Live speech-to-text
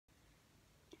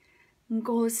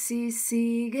Nkosi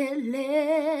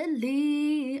sikeleli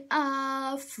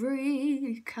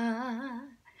Afrika,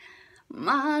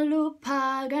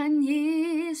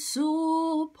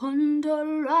 maluphakanyiswa uphondo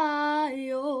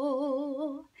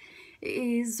lwayo,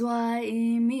 izwa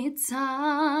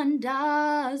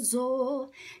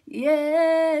imithandazo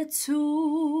yethu.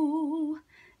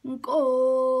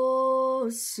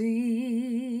 Nkosi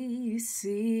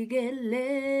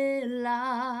sikelela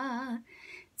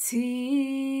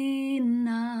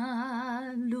thina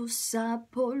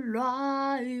lusapho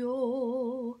lwayo,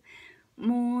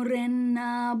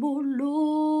 murena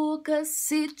buluka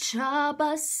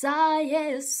sitshaba sa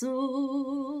Yesu,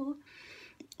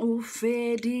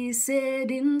 ufedise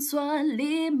dinswa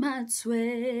limatswen,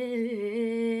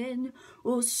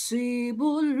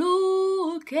 usibuluke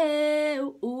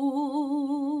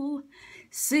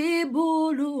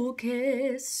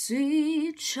sibuluke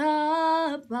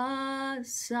sitshaba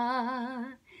sa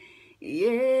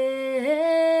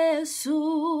Yesu,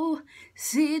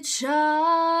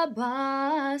 sitshaba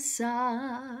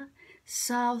sa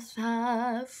South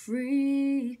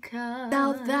Africa.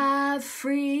 South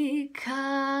Africa,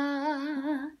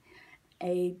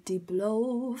 80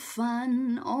 blow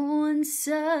van ons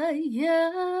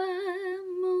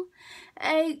hemel,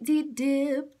 80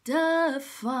 diepte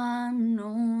van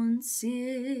ons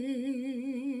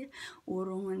see, oor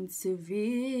ons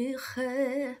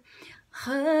wege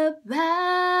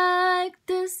gebekt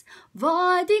is,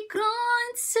 waar die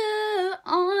kranse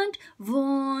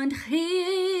antwoord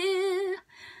gee.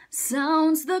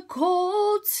 Sounds the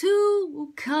call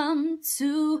to come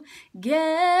together,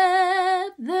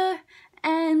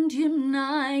 and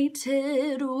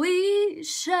united we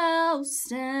shall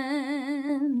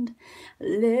stand.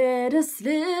 Let us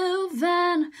live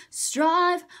and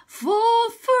strive for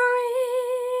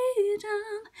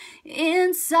freedom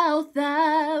in South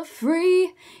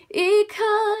Africa.